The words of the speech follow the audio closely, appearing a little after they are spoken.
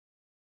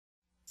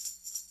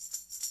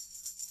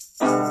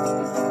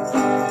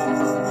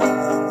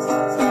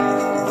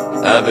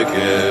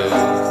Abigail,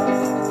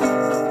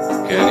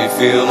 can you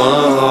feel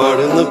my heart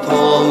in the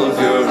palm of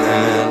your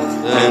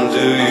hand? And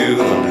do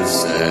you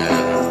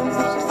understand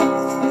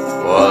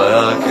why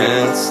I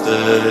can't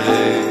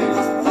stay?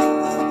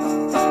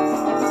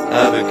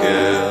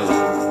 Abigail,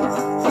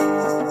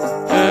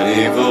 an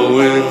evil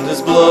wind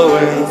is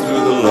blowing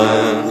through the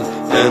land,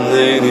 and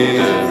they need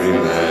every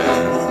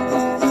man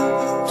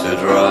to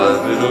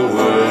drive it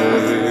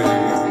away.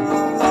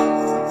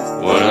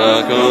 When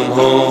I come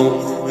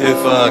home,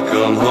 if I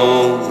come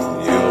home,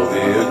 you'll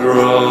be a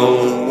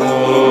grown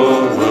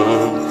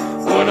woman.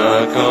 When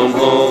I come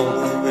home,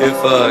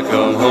 if I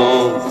come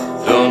home,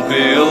 don't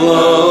be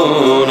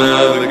alone,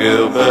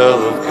 Abigail,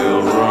 Belle of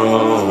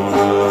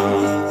Kilronan.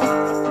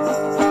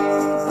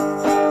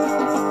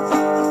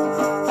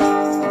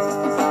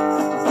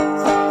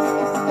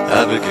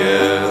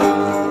 Abigail,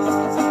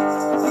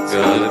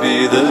 gonna be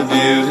the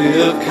beauty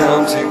of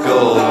County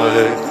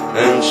Galway,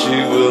 and she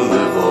will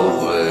live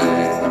always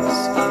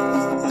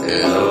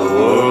in a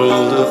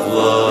world of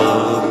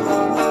love.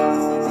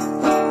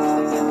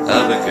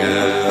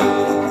 Abigail,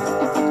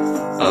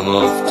 I'm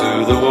off to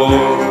the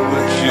war,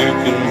 but you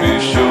can be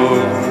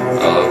sure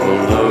I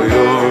will know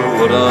you're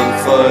what I'm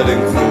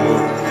fighting for.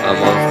 I'm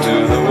off to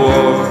the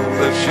war,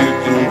 but you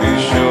can be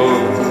sure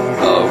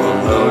I will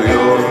know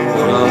you're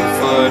what I'm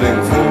fighting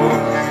for.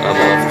 I'm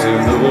off to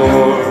the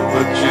war,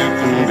 but you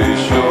can be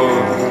sure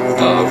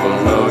I will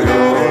know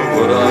you're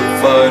what I'm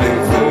fighting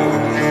for.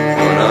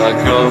 When I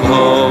come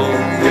home,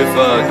 if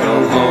I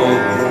come home,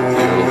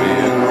 you'll be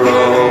a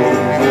grown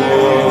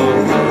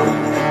woman.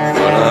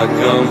 When I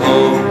come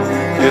home,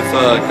 if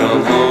I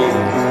come home,